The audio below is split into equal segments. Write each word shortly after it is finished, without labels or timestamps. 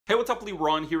Hey, what's up,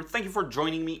 Liron here. Thank you for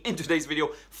joining me in today's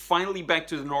video. Finally back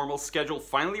to the normal schedule.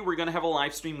 Finally, we're gonna have a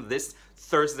live stream this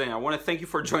Thursday. I want to thank you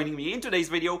for joining me in today's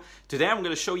video. Today I'm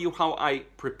going to show you how I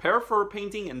prepare for a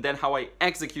painting and then how I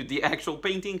execute the actual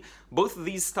painting. Both of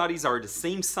these studies are the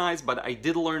same size, but I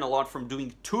did learn a lot from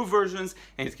doing two versions,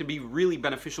 and it can be really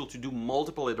beneficial to do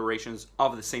multiple iterations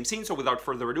of the same scene. So without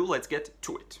further ado, let's get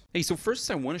to it. Hey, so first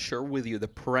I want to share with you the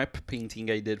prep painting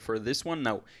I did for this one.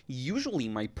 Now, usually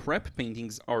my prep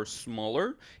paintings are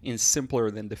smaller and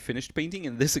simpler than the finished painting.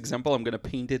 In this example, I'm going to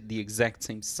paint it the exact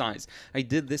same size. I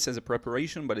did this as a preparation,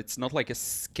 but it's not like a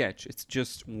sketch. It's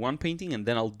just one painting, and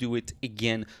then I'll do it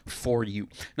again for you.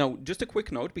 Now, just a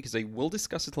quick note, because I will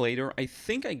discuss it later. I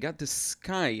think I got the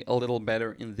sky a little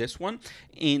better in this one,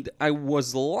 and I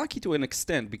was lucky to an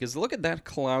extent, because look at that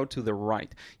cloud to the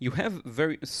right. You have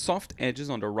very soft edges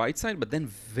on the right side, but then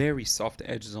very soft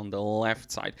edges on the left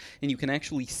side, and you can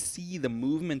actually see the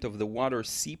movement of the water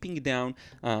seeping down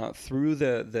through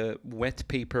the wet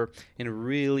paper and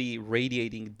really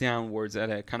radiating downwards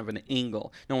at a kind of an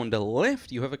angle. Now on the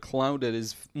left you have a cloud that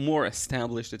is more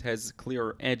established, it has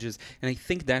clearer edges, and I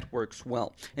think that works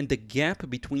well. And the gap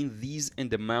between these and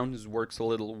the mountains works a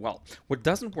little well. What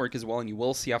doesn't work as well, and you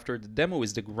will see after the demo,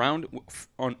 is the ground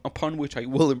upon which I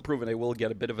will improve and I will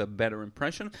get a bit of a better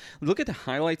impression. Look at the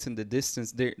highlights in the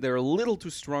distance, they're a little too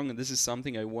strong, and this is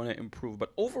something I want to improve.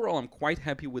 But overall I'm quite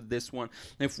happy with this one.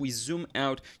 And if we zoom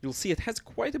out, you'll see it has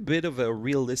quite a bit of a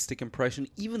realistic impression,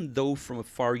 even though from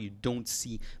afar you don't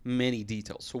see many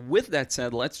details. So with that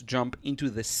said, let's jump into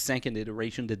the second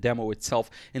iteration, the demo itself,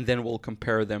 and then we'll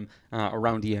compare them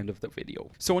around the end of the video.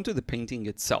 So onto the painting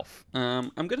itself.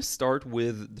 I'm going to start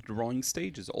with the drawing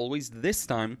stage as always. This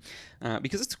time,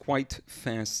 because it's quite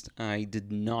fast, I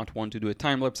did not want to do a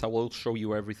time-lapse. I will show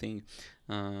you everything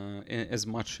as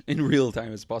much in real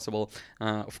time as possible.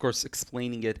 Of course,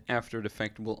 explaining it after the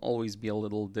fact will always be a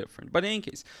little different. But in any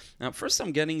case, first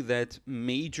I'm getting that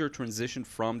major transition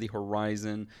from the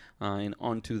horizon and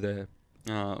onto the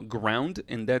ground,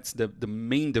 and that's the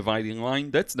main dividing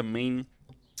line. That's the main,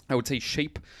 I would say,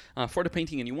 shape for the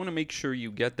painting, and you want to make sure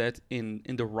you get that in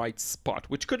the right spot,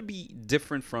 which could be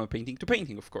different from painting to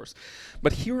painting, of course.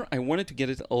 But here I wanted to get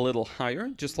it a little higher,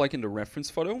 just like in the reference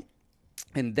photo.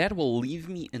 And that will leave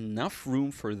me enough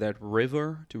room for that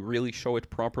river to really show it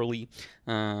properly,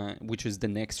 which is the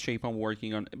next shape I'm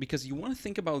working on. Because you want to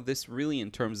think about this really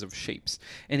in terms of shapes.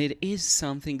 And it is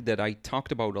something that I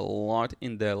talked about a lot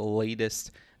in the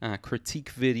latest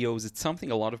critique videos. It's something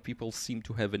a lot of people seem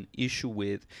to have an issue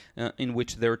with, in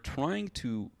which they're trying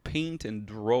to paint and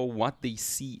draw what they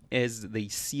see as they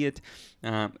see it.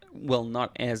 Well,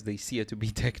 not as they see it, to be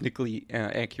technically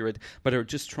accurate, but are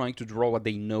just trying to draw what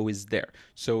they know is there.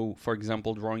 So, for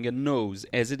example, drawing a nose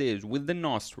as it is with the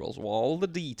nostrils, all the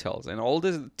details and all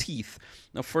the teeth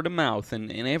for the mouth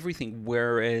and everything,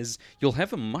 whereas you'll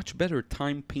have a much better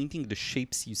time painting the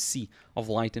shapes you see of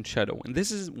light and shadow. And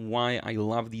this is why I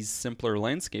love these simpler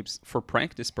landscapes for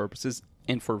practice purposes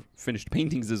and for finished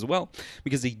paintings as well,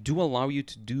 because they do allow you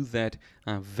to do that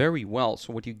very well.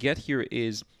 So what you get here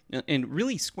is, and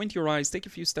really squint your eyes, take a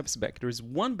few steps back. There's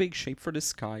one big shape for the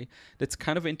sky that's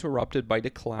kind of interrupted by the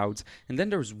clouds, and then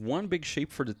there's one big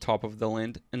shape for the top of the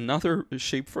land, another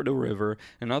shape for the river,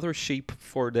 another shape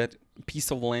for that piece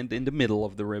of land in the middle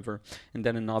of the river, and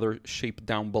then another shape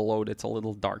down below that's a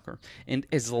little darker. And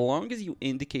as long as you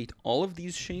indicate all of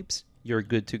these shapes, you're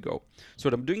good to go. So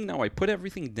what I'm doing now, I put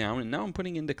everything down, and now I'm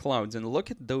putting in the clouds, and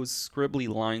look at those scribbly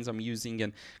lines I'm using,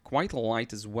 and quite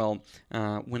light as well.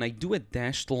 When I do a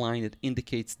dashed line, it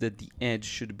indicates that the edge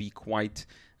should be quite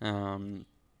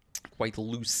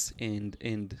loose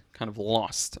and kind of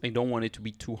lost. I don't want it to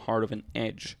be too hard of an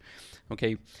edge.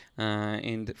 Okay,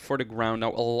 and for the ground,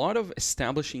 now a lot of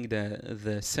establishing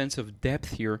the sense of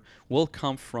depth here will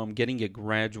come from getting a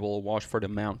gradual wash for the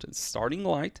mountains, starting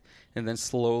light and then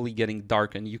slowly getting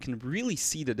dark, and you can really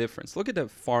see the difference. Look at the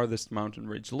farthest mountain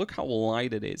ridge. Look how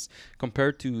light it is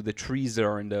compared to the trees that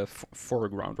are in the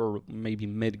foreground or maybe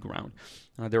mid-ground.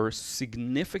 They're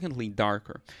significantly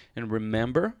darker. And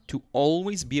remember to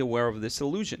always be aware of this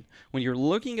illusion. When you're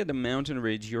looking at the mountain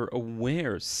ridge, you're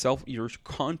aware, you're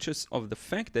conscious of the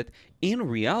fact that in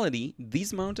reality,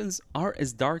 these mountains are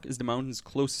as dark as the mountains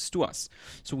closest to us.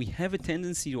 So we have a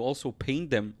tendency to also paint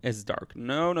them as dark.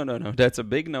 No, no, no, no. That's a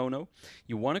big no-no.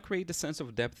 You want to create a sense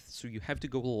of depth, so you have to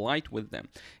go light with them.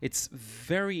 It's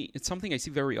something I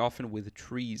see very often with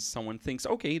trees. Someone thinks,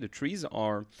 okay, the trees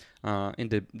are in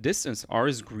the distance are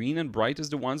as green and bright as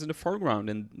the ones in the foreground,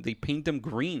 and they paint them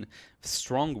green,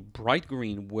 strong, bright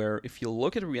green, where if you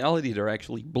look at reality, they're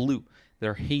actually blue.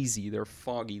 they're hazy, they're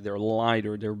foggy, they're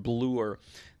lighter, they're bluer.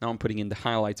 Now I'm putting in the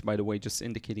highlights, by the way, just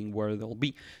indicating where they'll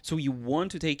be. So you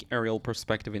want to take aerial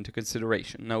perspective into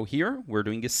consideration. Now here, we're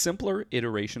doing a simpler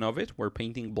iteration of it. We're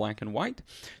painting black and white.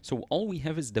 So all we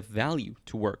have is the value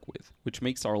to work with, which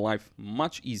makes our life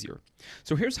much easier.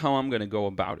 So here's how I'm going to go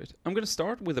about it. I'm going to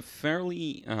start with a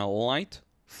fairly light,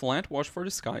 flat wash for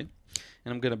the sky.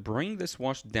 And I'm going to bring this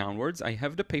wash downwards. I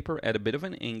have the paper at a bit of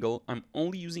an angle. I'm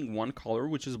only using one color,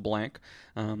 which is black.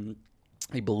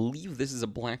 I believe this is a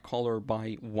black color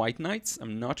by White Knights.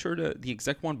 I'm not sure the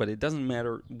exact one, but it doesn't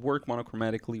matter. Work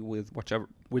monochromatically with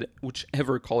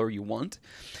whichever color you want.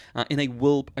 And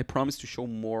I promise to show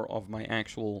more of my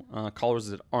actual colors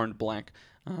that aren't black.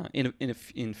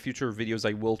 In future videos,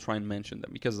 I will try and mention them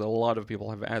because a lot of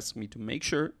people have asked me to make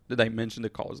sure that I mention the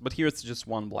colors. But here it's just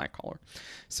one black color.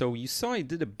 So you saw I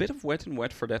did a bit of wet and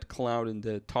wet for that cloud in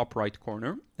the top right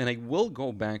corner. And I will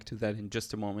go back to that in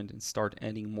just a moment and start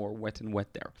adding more wet and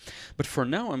wet there. But for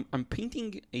now, I'm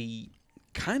painting a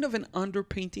kind of an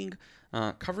underpainting,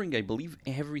 covering, I believe,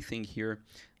 everything here,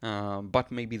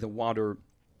 but maybe the water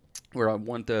where I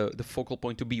want the focal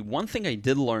point to be. One thing I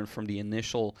did learn from the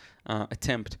initial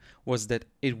attempt was that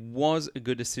it was a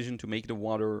good decision to make the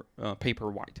water paper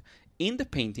white. In the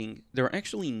painting, they're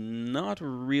actually not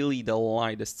really the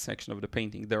lightest section of the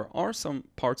painting. There are some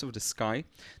parts of the sky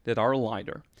that are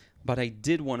lighter, but I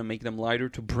did want to make them lighter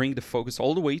to bring the focus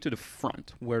all the way to the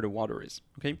front where the water is.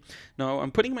 Okay, now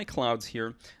I'm putting my clouds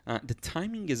here. The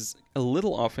timing is a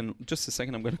little off. In just a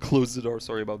second, I'm going to close the door.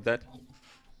 Sorry about that.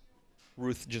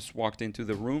 Ruth just walked into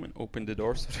the room and opened the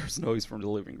door, so there's noise from the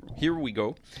living room. Here we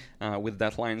go with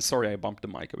that line. Sorry, I bumped the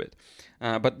mic a bit.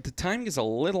 But the timing is a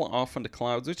little off on the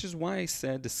clouds, which is why I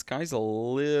said the sky's a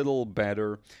little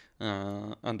better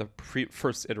on the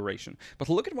first iteration. But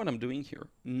look at what I'm doing here.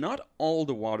 Not all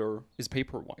the water is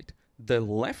paper white. The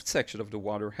left section of the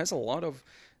water has a lot of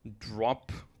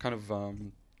drop kind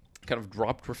of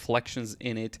dropped reflections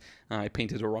in it. I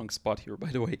painted the wrong spot here,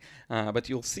 by the way. But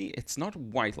you'll see it's not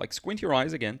white. Like, squint your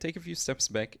eyes again, take a few steps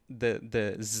back.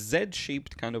 The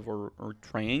Z-shaped kind of or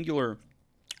triangular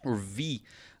or V,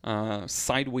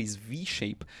 sideways V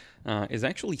shape is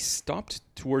actually stopped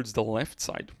towards the left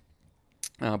side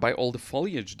by all the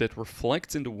foliage that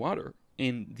reflects in the water.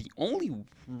 And the only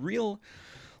real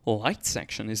light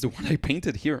section is the one I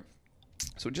painted here.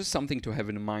 So just something to have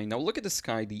in mind. Now look at the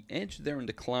sky. The edge there in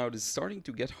the cloud is starting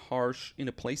to get harsh in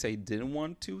a place I didn't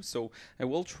want to. So I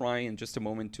will try in just a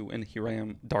moment to, and here I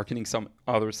am darkening some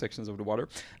other sections of the water.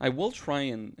 I will try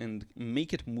and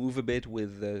make it move a bit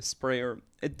with the sprayer.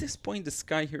 At this point, the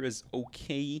sky here is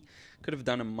okay. Could have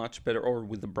done a much better, or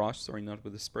with the brush, sorry, not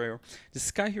with the sprayer. The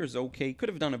sky here is okay. Could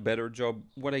have done a better job.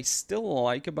 What I still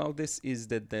like about this is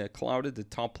that the cloud at the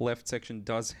top left section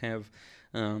does have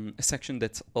a section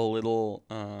that's a little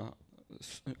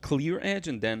clear edge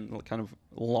and then kind of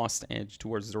lost edge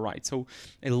towards the right. So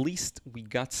at least we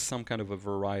got some kind of a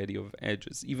variety of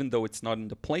edges, even though it's not in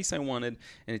the place I wanted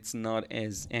and it's not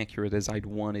as accurate as I'd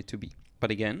want it to be.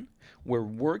 But again, we're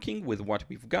working with what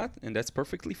we've got, and that's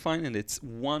perfectly fine, and it's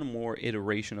one more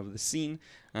iteration of the scene.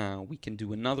 We can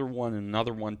do another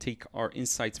one, take our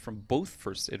insights from both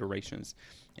first iterations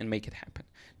and make it happen.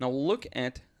 Now look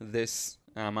at this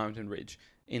mountain ridge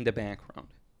in the background.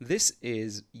 This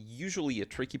is usually a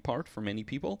tricky part for many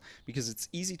people because it's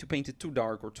easy to paint it too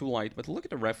dark or too light, but look at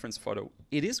the reference photo.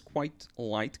 It is quite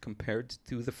light compared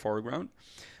to the foreground,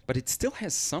 but it still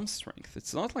has some strength.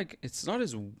 It's not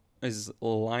as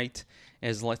light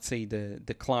as, let's say,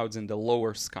 the clouds in the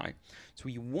lower sky. So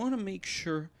you want to make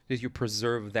sure that you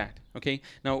preserve that, okay?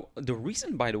 Now, the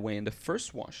reason, by the way, in the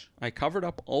first wash, I covered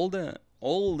up all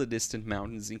the distant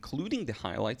mountains, including the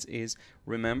highlights, is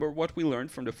remember what we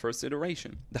learned from the first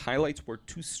iteration. The highlights were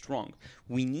too strong.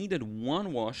 We needed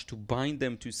one wash to bind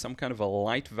them to some kind of a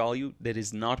light value that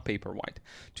is not paper white,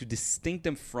 to distinct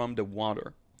them from the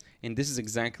water. And this is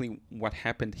exactly what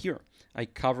happened here. I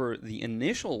cover the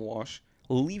initial wash,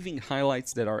 leaving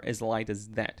highlights that are as light as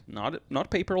that. Not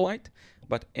paper light,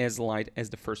 but as light as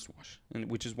the first wash.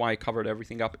 And which is why I covered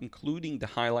everything up, including the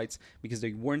highlights, because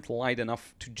they weren't light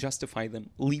enough to justify them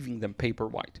leaving them paper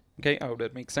white. Okay, I hope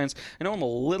that makes sense. I know I'm a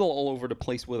little all over the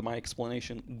place with my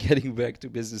explanation, getting back to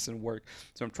business and work,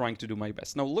 so I'm trying to do my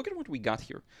best. Now look at what we got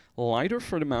here. Lighter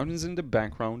for the mountains in the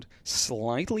background,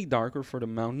 slightly darker for the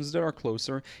mountains that are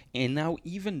closer, and now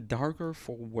even darker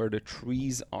for where the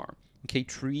trees are. Okay,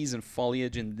 trees and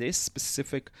foliage in this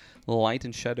specific light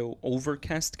and shadow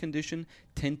overcast condition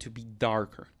tend to be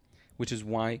darker, which is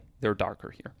why they're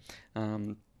darker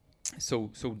here.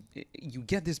 So you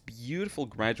get this beautiful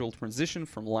gradual transition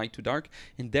from light to dark,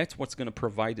 and that's what's going to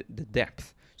provide the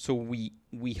depth. So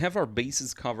we have our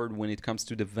bases covered when it comes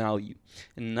to the value.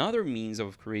 Another means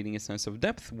of creating a sense of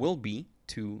depth will be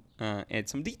to add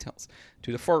some details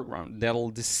to the foreground. That'll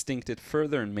distinct it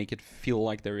further and make it feel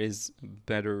like there is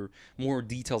more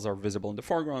details are visible in the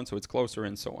foreground, so it's closer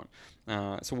and so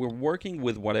on. So we're working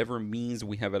with whatever means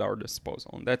we have at our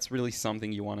disposal, and that's really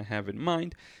something you want to have in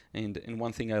mind. And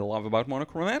one thing I love about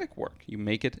monochromatic work, you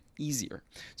make it easier.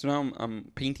 So now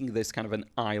I'm painting this kind of an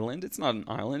island. It's not an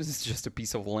island, it's just a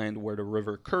piece of land where the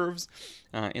river curves,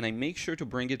 and I make sure to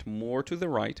bring it more to the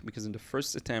right, because in the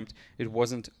first attempt it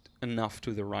wasn't enough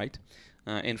to the right.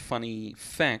 And funny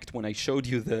fact, when I showed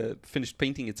you the finished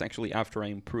painting, it's actually after I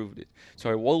improved it. So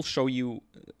I will show you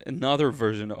another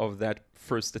version of that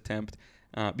first attempt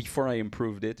before I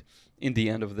improved it in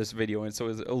the end of this video, and so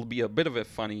it'll be a bit of a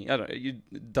funny, I don't know,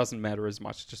 it doesn't matter as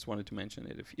much, just wanted to mention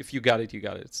it. If you got it, you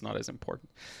got it, it's not as important.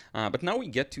 But now we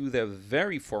get to the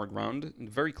very foreground,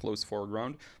 very close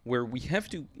foreground, where we have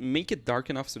to make it dark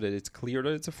enough so that it's clear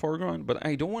that it's a foreground, but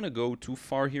I don't want to go too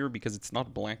far here because it's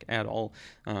not black at all.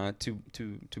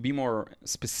 To be more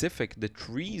specific, the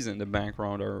trees in the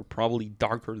background are probably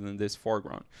darker than this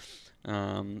foreground.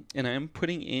 And I am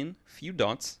putting in a few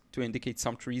dots to indicate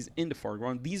some trees in the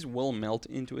foreground. These will melt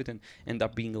into it and end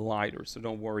up being lighter, so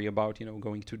don't worry about, you know,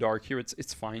 going too dark here.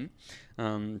 It's fine.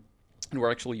 And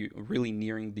we're actually really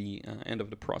nearing the end of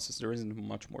the process. There isn't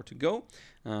much more to go.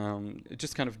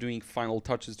 Just kind of doing final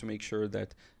touches to make sure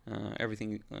that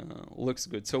everything looks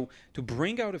good. So to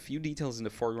bring out a few details in the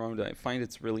foreground, I find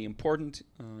it's really important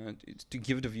to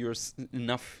give the viewers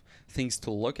enough things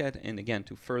to look at, and again,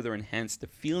 to further enhance the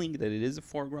feeling that it is a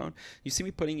foreground. You see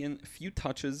me putting in a few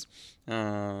touches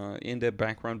in the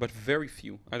background, but very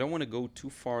few. I don't want to go too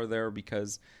far there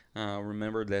because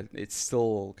remember that it's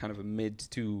still kind of a mid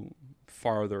to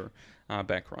farther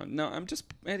background. Now I'm just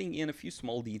adding in a few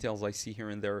small details I see here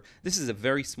and there. This is a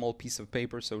very small piece of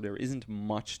paper, so there isn't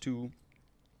much to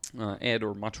add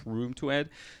or much room to add.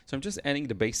 So I'm just adding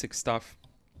the basic stuff.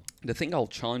 The thing I'll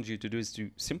challenge you to do is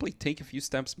to simply take a few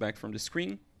steps back from the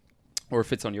screen, or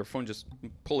if it's on your phone, just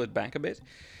pull it back a bit,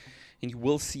 and you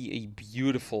will see a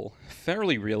beautiful,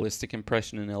 fairly realistic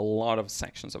impression in a lot of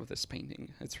sections of this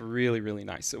painting. It's really, really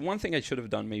nice. So one thing I should have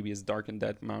done maybe is darken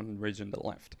that mountain ridge in the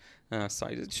left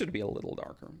side. It should be a little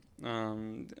darker.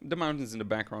 The mountains in the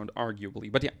background,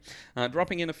 arguably. But yeah,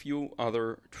 dropping in a few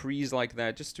other trees like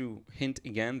that, just to hint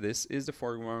again, this is the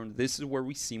foreground. This is where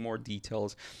we see more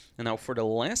details. And now for the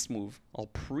last move, I'll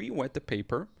pre-wet the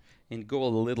paper and go a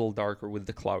little darker with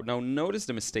the cloud. Now notice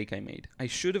the mistake I made. I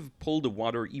should have pulled the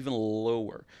water even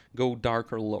lower, go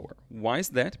darker lower. Why is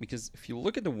that? Because if you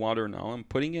look at the water now, I'm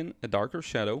putting in a darker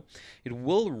shadow. It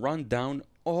will run down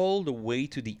all the way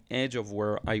to the edge of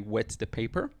where I wet the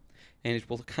paper, and it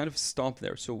will kind of stop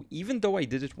there. So even though I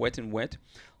did it wet and wet,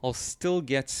 I'll still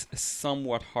get a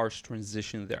somewhat harsh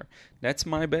transition there. That's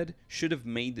my bad. Should have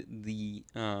made the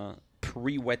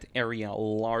pre-wet area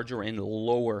larger and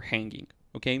lower hanging.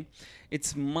 Okay,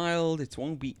 it's mild, it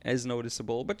won't be as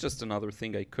noticeable, but just another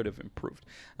thing I could have improved.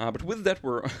 But with that,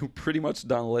 we're pretty much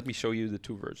done. Let me show you the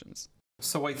two versions.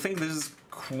 So I think this is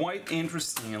quite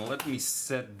interesting, and let me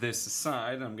set this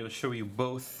aside. I'm going to show you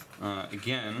both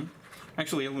again.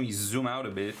 Actually, let me zoom out a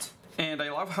bit. And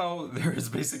I love how there is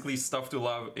basically stuff to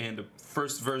love in the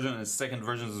first version and second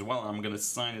versions as well. I'm going to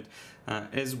sign it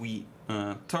as we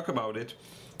talk about it.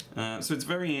 So it's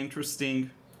very interesting.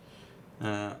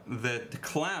 That the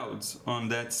clouds on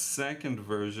that second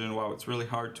version, wow, it's really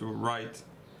hard to write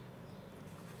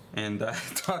and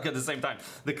talk at the same time.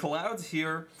 The clouds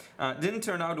here didn't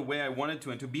turn out the way I wanted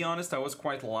to, and to be honest, I was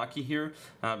quite lucky here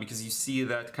because you see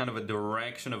that kind of a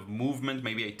direction of movement.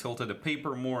 Maybe I tilted the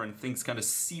paper more and things kind of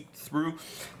seeped through.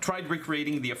 Tried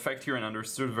recreating the effect here and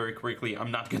understood very quickly I'm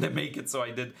not gonna make it, so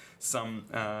I did some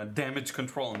damage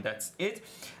control, and that's it.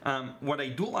 What I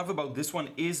do love about this one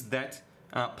is that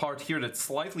part here that's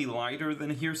slightly lighter than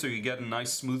here, so you get a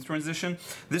nice smooth transition.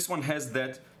 This one has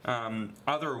that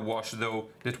other wash though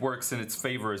that works in its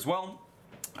favor as well.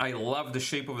 I love the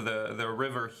shape of the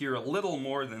river here a little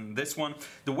more than this one.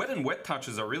 The wet and wet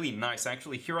touches are really nice.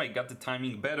 Actually, here I got the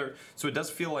timing better, so it does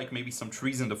feel like maybe some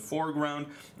trees in the foreground.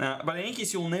 But in any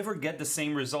case, you'll never get the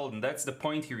same result, and that's the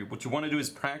point here. What you want to do is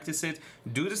practice it.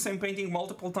 Do the same painting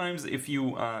multiple times if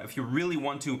you really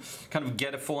want to kind of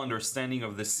get a full understanding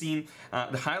of the scene.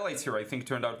 The highlights here, I think,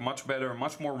 turned out much better,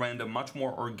 much more random, much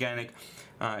more organic.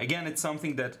 Again, it's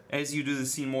something that as you do the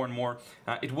scene more and more,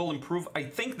 it will improve. I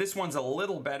think this one's a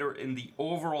little better in the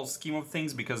overall scheme of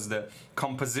things because the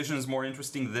composition is more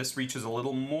interesting. This reaches a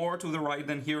little more to the right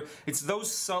than here. It's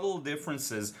those subtle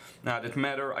differences that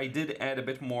matter. I did add a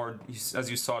bit more, as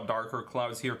you saw, darker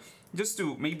clouds here, just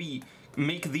to maybe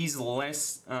make these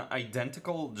less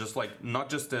identical, just like not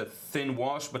just a thin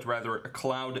wash, but rather a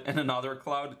cloud and another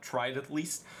cloud. Try it at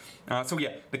least. So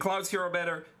yeah, the clouds here are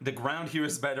better, the ground here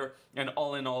is better, and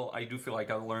all in all, I do feel like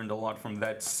I learned a lot from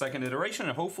that second iteration,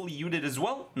 and hopefully you did as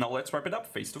well. Now let's wrap it up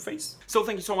face to face. So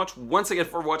thank you so much once again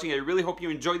for watching. I really hope you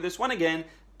enjoyed this one. Again,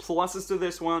 pluses to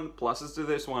this one, pluses to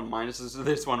this one, minuses to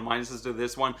this one, minuses to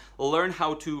this one. Learn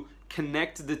how to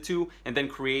connect the two and then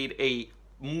create a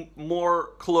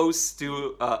more close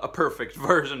to a perfect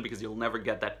version, because you'll never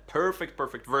get that perfect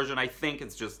version. I think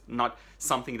it's just not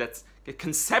something that's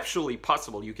conceptually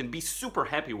possible. You can be super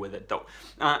happy with it though.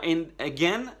 And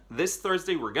again, this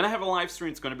Thursday we're gonna have a live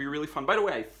stream. It's gonna be really fun. By the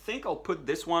way, I think I'll put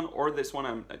this one or this one,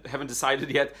 I haven't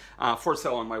decided yet, for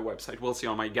sale on my website. We'll see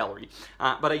on my gallery.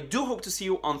 But I do hope to see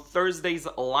you on Thursday's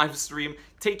live stream.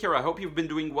 Take care. I hope you've been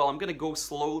doing well. I'm gonna go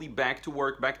slowly back to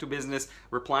work, back to business,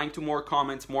 replying to more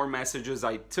comments, more messages.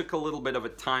 I took a little bit of a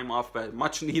time off, but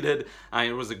much needed.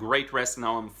 It was a great rest.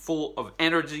 Now I'm full of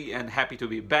energy and happy to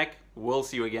be back. We'll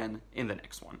see you again in the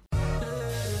next one.